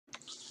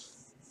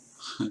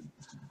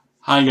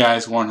Hi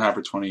guys, Warren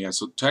Harper 20 years.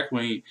 So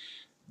technically,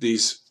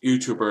 these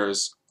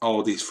YouTubers,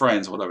 oh, these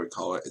friends, whatever you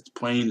call it, it's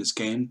playing this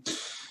game,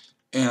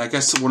 and I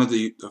guess one of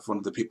the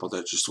people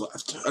that just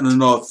left. I don't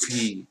know if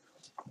he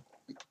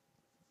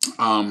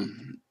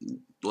um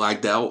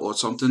lagged out or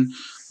something,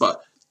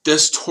 but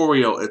this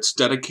tutorial it's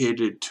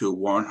dedicated to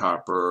Warren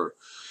Harper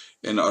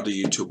and other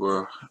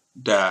YouTuber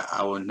that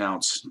I will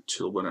announce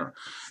to the winner.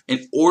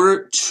 In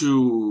order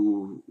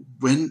to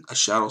win a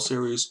Shadow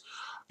Series,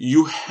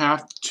 you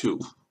have to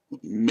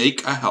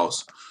make a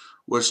house,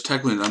 which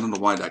technically I don't know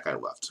why that guy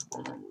left.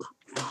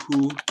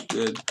 Who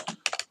did?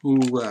 Who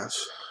left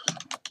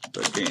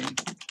the game?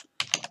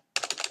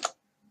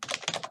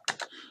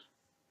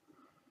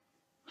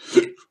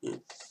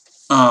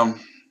 Um,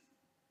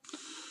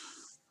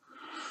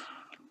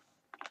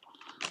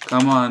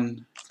 come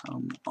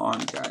on,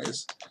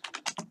 guys.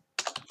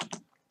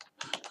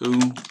 Who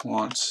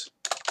wants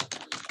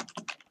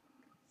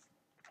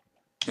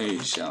a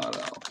shout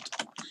out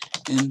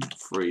in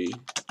free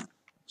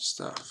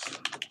stuff?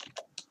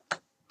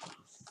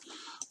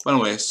 By the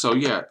way, so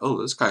yeah,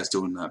 oh, this guy's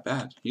doing not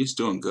bad. He's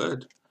doing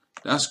good.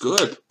 That's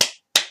good.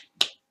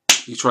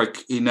 He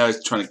now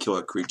he's trying to kill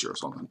a creature or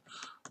something,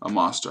 a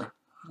monster.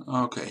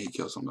 Okay, he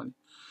killed somebody.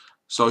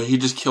 So he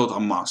just killed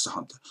a monster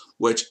hunter,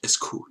 which is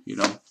cool, you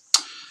know.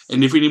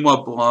 And if you need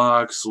more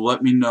blogs,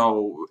 let me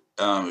know.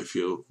 If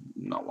you're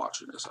not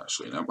watching this,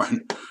 actually, never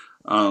mind.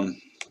 Let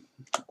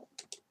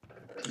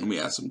me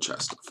add some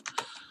chest stuff.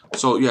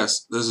 So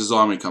yes, this is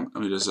army coming. I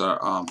mean, there's a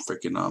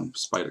freaking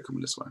spider coming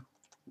this way.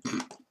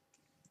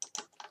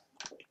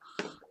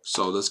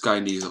 So this guy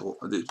needs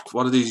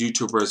one of these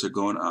YouTubers are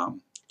going.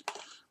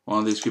 One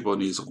of these people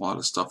needs a lot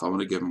of stuff. I'm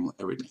gonna give him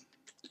everything.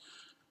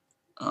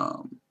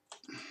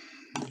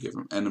 Give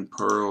him end and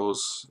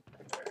pearls,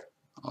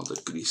 all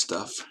the goody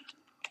stuff.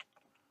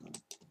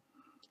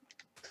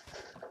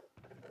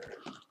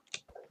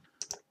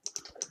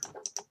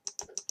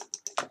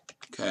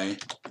 Okay,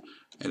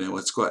 and then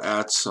let's go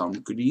add some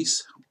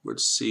goodies.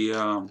 Let's see.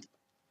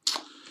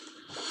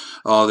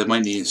 Oh, they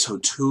might need some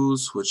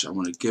tools, which I'm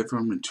gonna give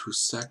them in 2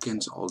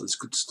 seconds. All this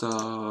good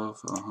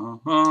stuff.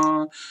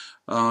 Oh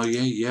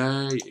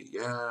yeah.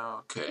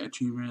 Okay,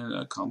 achievement,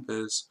 a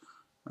compass.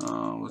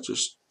 Let's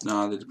just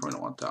no, they probably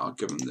don't want that. I'll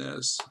give them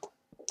this.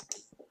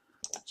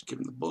 Let's give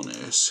them the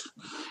bonus.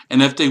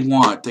 And if they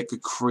want, they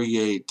could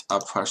create a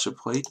pressure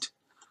plate.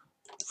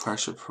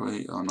 Pressure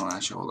plate. Oh no,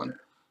 actually, hold on.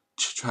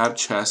 Trap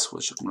chest,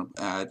 which I'm gonna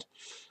add.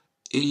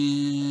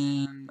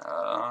 And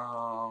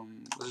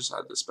let's just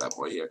add this bad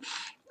boy here.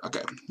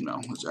 Okay,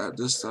 no, let's add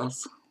this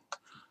stuff.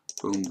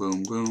 Boom,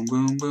 boom, boom,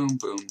 boom, boom,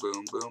 boom,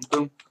 boom, boom,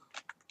 boom.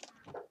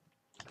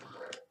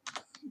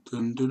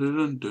 Dun dun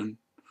dun dun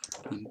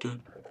dun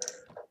dun.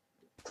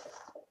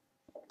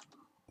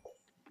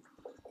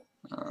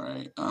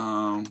 Alright,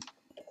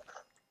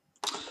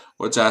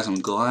 let's add some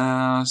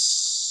glass.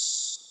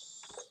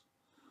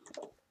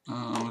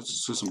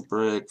 Let's do some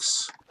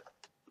bricks.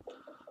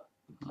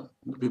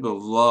 People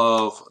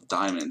love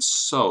diamonds,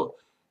 so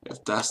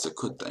if that's the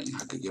good thing,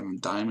 I could give them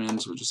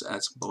diamonds. We'll just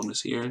add some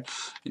bonus here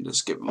and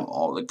just give them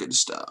all the good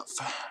stuff.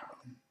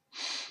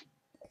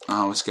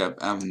 Let's get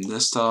them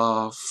this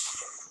stuff.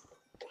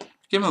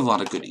 Give them a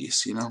lot of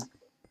goodies, you know.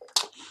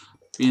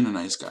 Being a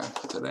nice guy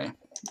today.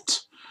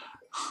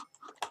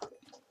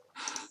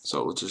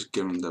 So we'll just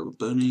give them the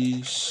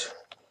bunnies.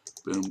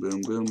 Boom,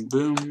 boom, boom,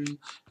 boom.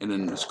 And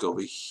then let's go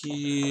over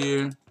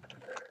here.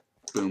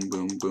 Boom,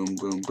 boom, boom,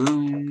 boom,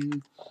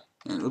 boom.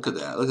 And look at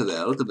that, look at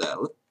that, look at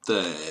that. What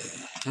the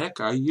heck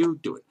are you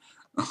doing?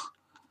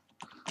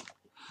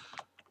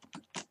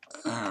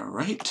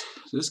 Alright.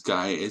 This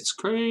guy, it's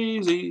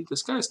crazy.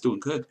 This guy's doing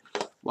good.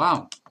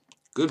 Wow.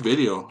 Good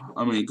video.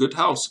 I mean, good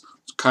house.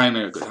 It's kind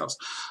of a good house.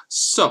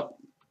 So,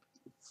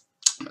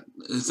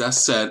 as that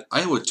said,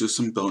 I would do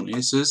some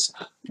bonuses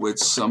with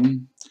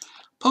some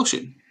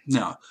potion.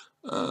 Now,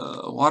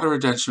 water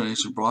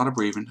regeneration, water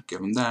breathing,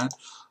 give him that.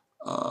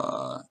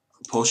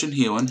 Potion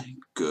healing,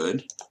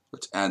 good.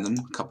 Let's add them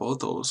a couple of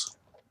those.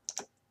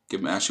 Give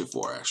him actually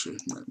 4, actually.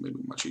 Maybe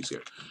much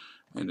easier.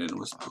 And then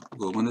let's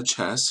go in the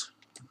chest.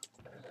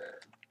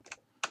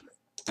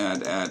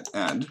 Add.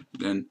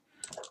 Then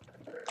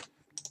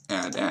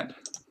add.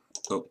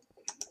 Oh.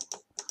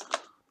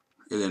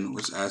 And then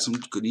let's add some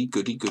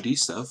goody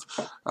stuff.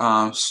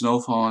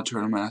 Snowfall,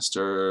 Turtle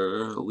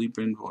Master,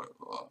 Leaping,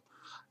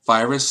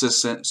 Fire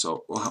Resistant.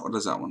 So what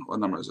is that one? What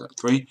number is that?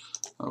 3.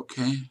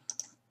 Okay.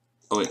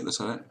 Oh wait, that's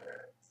not it.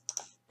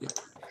 Yep.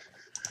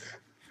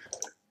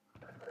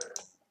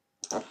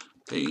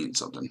 They eat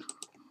something.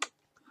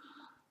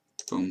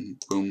 Boom,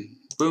 boom,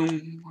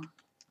 boom.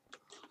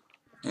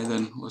 And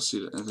then let's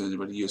see if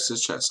anybody uses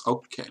his chest.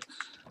 Okay.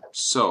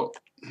 So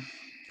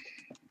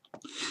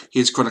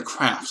he's gonna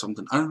craft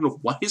something. I don't know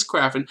what he's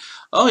crafting.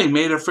 Oh, he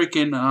made a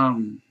freaking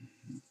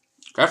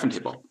crafting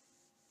table.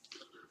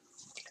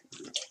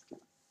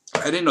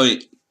 I didn't know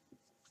he.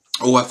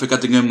 Oh, I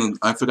forgot to give him.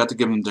 I forgot to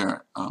give him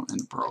their in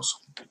the pearls,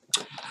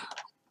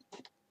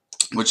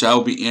 which I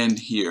will be in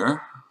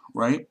here,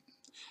 right?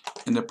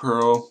 In the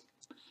pearl,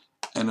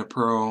 and the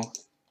pearl.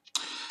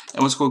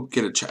 And let's go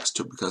get a chest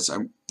too, because I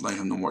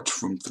have no more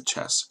room for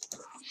chests.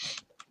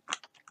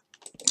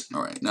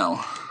 Alright,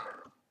 now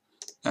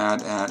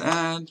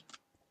add.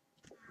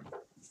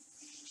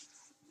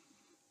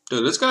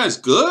 Dude, this guy's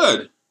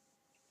good.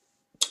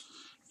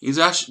 He's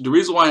actually, the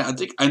reason why, I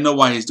think I know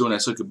why he's doing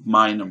that, so he could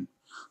mine them.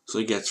 So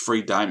he gets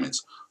free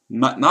diamonds.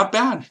 Not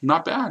bad.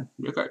 Not bad.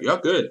 You're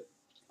good.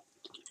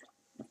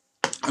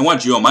 I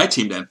want you on my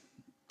team then.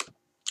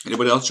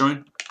 Anybody else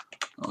join?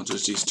 Oh,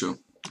 just these two.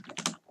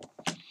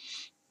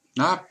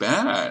 Not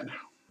bad.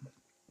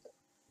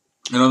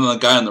 And then the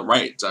guy on the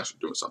right is actually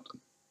doing something.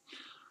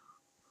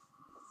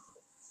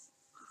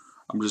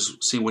 I'm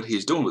just seeing what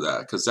he's doing with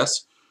that, because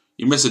that's,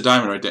 you missed a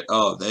diamond right there.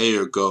 Oh, there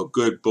you go.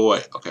 Good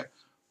boy. Okay.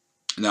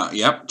 Now,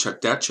 yep, check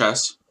that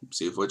chest.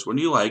 See which one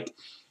you like.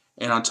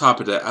 And on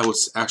top of that, I would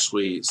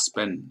actually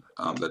spend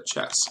the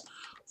chest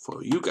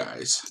for you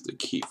guys to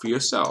keep for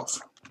yourself.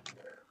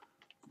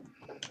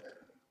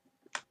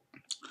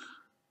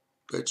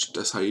 Which,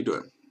 that's how you do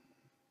it.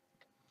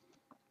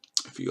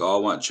 If you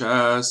all want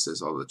chests,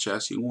 there's all the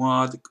chests you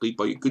want to keep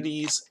all your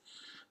goodies.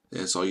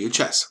 There's all your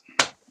chests.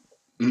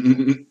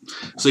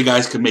 So you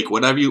guys can make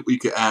whatever you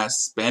could add,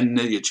 spend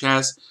your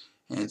chest,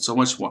 and so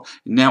much more.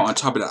 Now on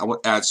top of that, I would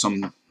add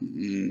some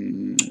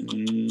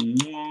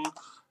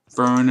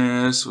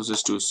furnace. We'll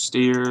just do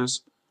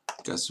stairs.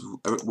 Guess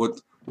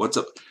what's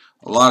up?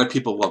 A lot of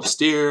people love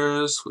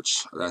stairs,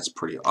 which that's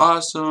pretty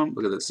awesome.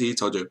 Look at the see,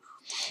 told you.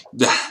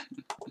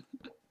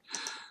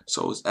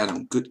 So it was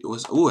adding good. It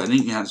was I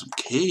think you had some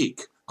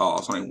cake. Oh,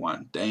 it's only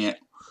one. Dang it.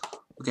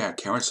 Look at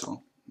carrots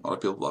though. A lot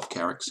of people love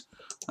carrots.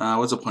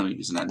 What's the point of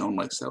using that? No one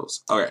likes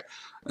those. Okay.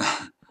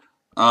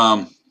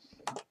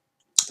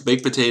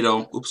 Baked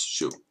potato. Oops,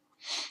 shoot.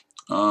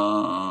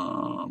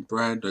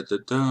 Bread.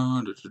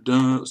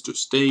 Let's do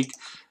steak.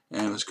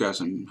 And let's grab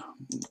some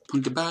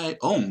pumpkin pie.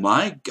 Oh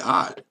my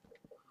god.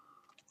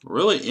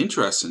 Really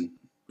interesting.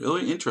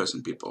 Really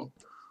interesting, people.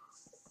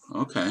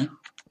 Okay.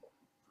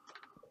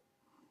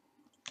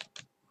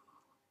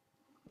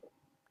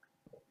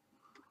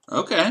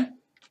 Okay.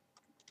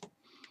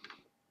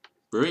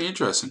 Very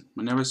interesting.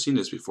 I've never seen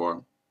this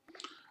before.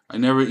 I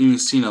never even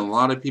seen a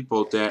lot of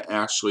people that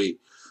actually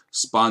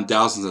spawn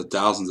thousands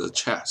of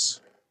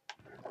chests.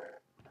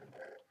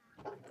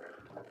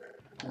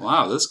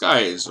 Wow, this guy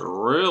is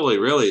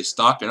really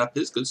stocking up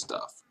his good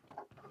stuff.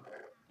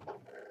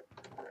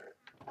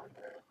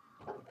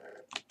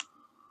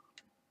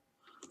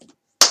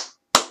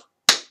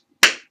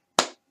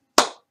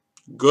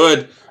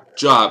 Good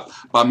job.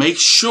 But make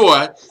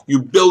sure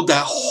you build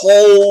that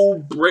whole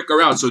brick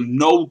around so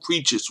no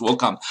creatures will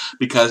come.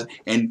 Because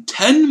in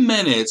 10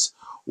 minutes,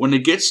 when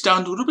it gets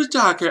down to a little bit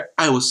darker,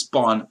 I will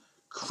spawn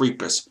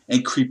creepers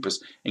and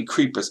creepers and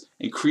creepers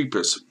and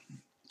creepers.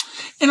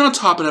 And on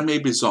top of that,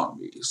 maybe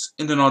zombies.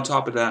 And then on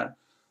top of that,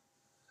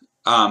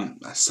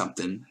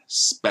 something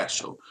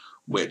special,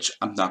 which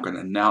I'm not going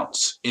to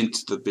announce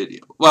into the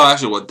video. Well,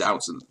 actually, we'll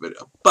announce in the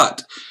video.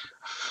 But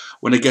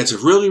when it gets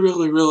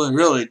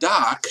really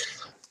dark,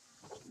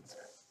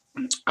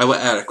 I will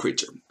add a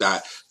creature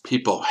that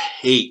people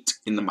hate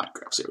in the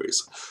Minecraft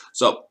series.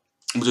 So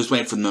I'm just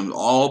waiting for them to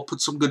all put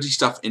some goody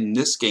stuff in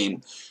this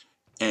game,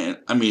 and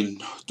I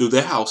mean, do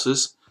their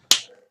houses,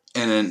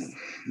 and then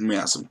let me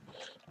ask them.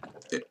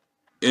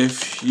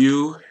 If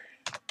you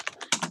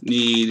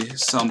need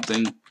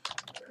something,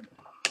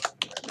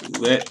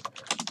 let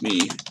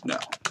me know.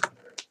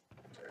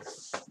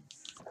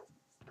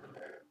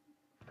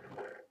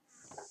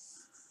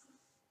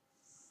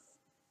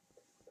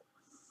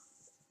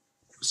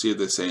 See if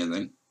they say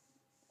anything.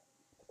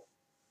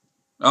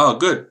 Oh,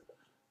 good.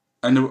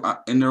 I knew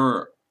there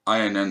were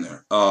iron in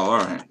there. Oh,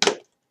 alright.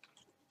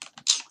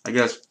 I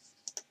guess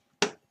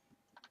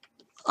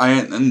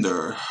iron in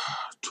there.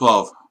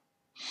 12.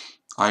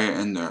 Iron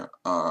in there.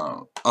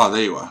 Oh,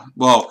 there you are.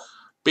 Well,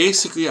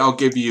 basically, I'll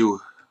give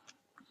you.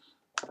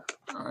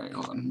 Alright,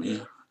 hold on.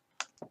 Me.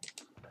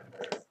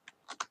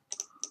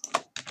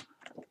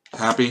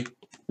 Happy?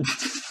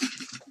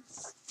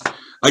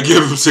 I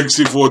give him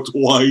 64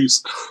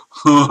 twice.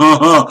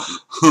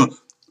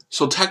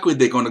 So technically,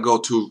 they're going to go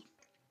to,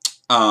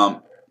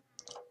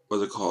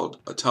 what's it called?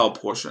 A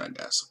teleportation, I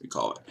guess we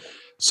call it.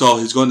 So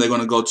they're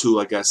going to go to,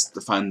 I guess,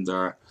 to find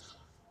the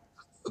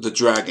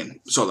dragon.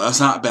 So that's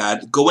not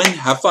bad. Go in,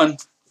 have fun.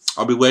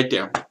 I'll be right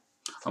there.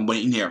 I'm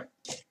waiting here.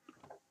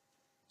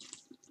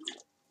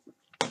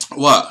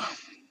 What?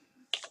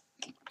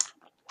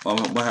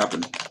 What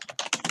happened?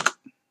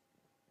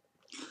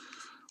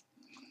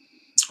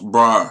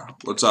 Bruh,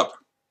 what's up?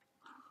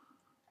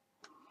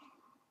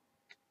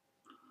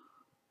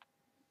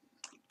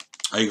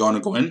 Are you going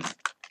to go in?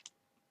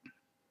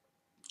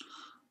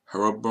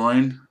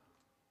 Herobrine?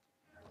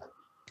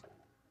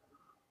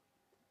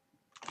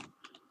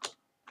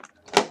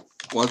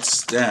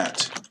 What's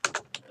that?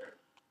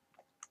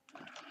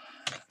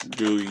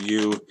 Do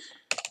you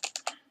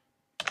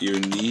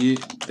need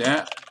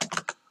that?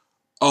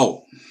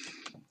 Oh,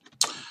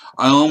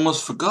 I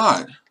almost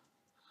forgot.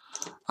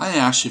 I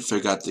actually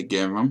forgot to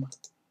give him